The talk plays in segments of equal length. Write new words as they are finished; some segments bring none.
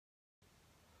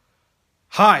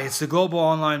Hi, it's the Global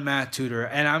Online Math Tutor,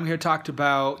 and I'm here to talk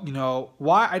about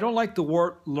why I don't like the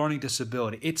word learning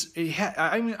disability. It's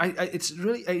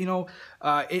really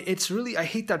it's really I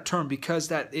hate that term because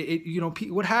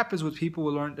what happens with people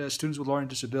with students with learning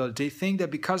disability, they think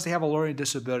that because they have a learning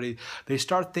disability, they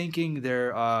start thinking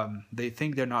they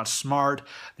think they're not smart.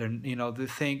 They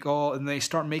think, oh, and they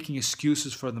start making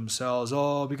excuses for themselves.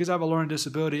 Oh, because I have a learning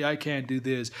disability, I can't do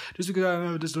this. Just because I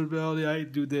have a disability, I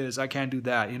do this, I can't do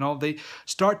that. They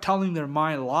start telling their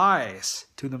mind lies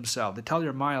to themselves. They tell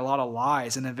their mind a lot of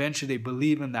lies, and eventually they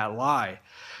believe in that lie.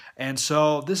 And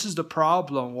so this is the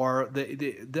problem where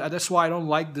that's why I don't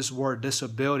like this word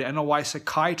disability. I know why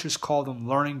psychiatrists call them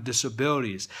learning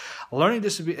disabilities. Learning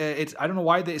disability. I don't know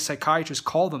why the psychiatrists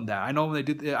call them that. I know when they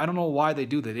do. I don't know why they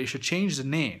do that. They should change the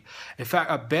name. In fact,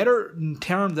 a better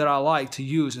term that I like to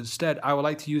use instead, I would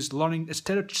like to use learning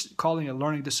instead of calling it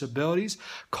learning disabilities.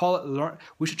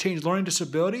 We should change learning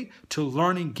disability to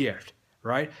learning gift.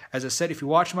 Right? As I said, if you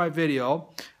watch my video,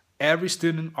 every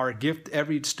student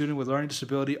with learning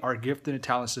disability are gifted and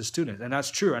talented students, and that's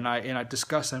true. And I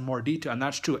discuss in more detail, and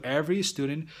that's true. Every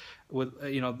student with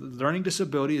learning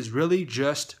disability is really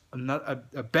just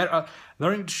a better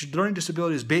learning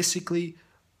disability is basically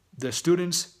the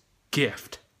student's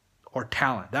gift or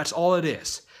talent. That's all it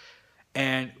is.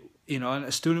 And and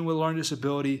a student with learning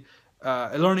disability,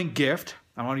 a learning gift.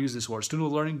 I want to use this word. Student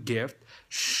with learning gift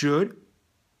should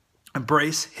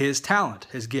embrace his talent,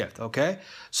 his gift, okay?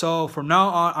 So from now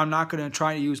on, I'm not going to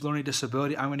try to use learning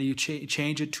disability. I'm going to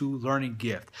change it to learning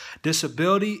gift.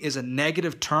 Disability is a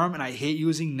negative term, and I hate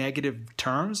using negative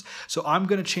terms. So I'm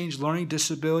going to change learning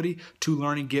disability to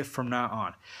learning gift from now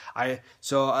on.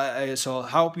 So I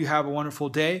hope you have a wonderful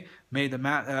day.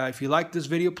 If you like this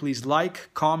video, please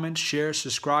like, comment, share,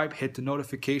 subscribe, hit the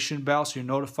notification bell so you're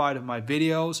notified of my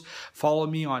videos. Follow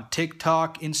me on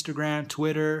TikTok, Instagram,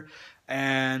 Twitter,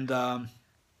 and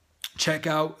check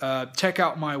out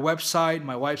my website.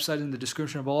 My website is in the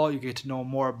description below. You get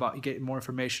more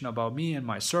information about me and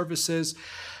my services.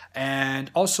 And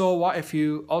also, if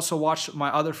you also watch my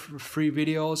other free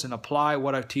videos and apply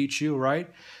what I teach you, right?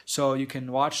 So you can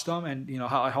watch them, and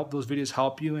how I hope those videos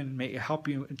help you and help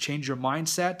you change your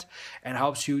mindset, and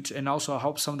and also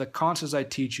help some of the concepts I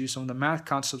teach you. Some of the math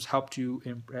concepts helped you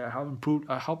improve.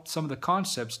 Help some of the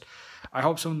concepts. I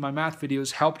hope some of my math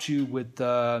videos helped you with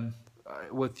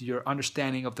your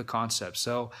understanding of the concept.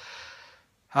 So,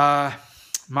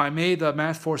 may the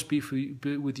math force be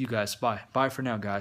with you guys. Bye for now, guys.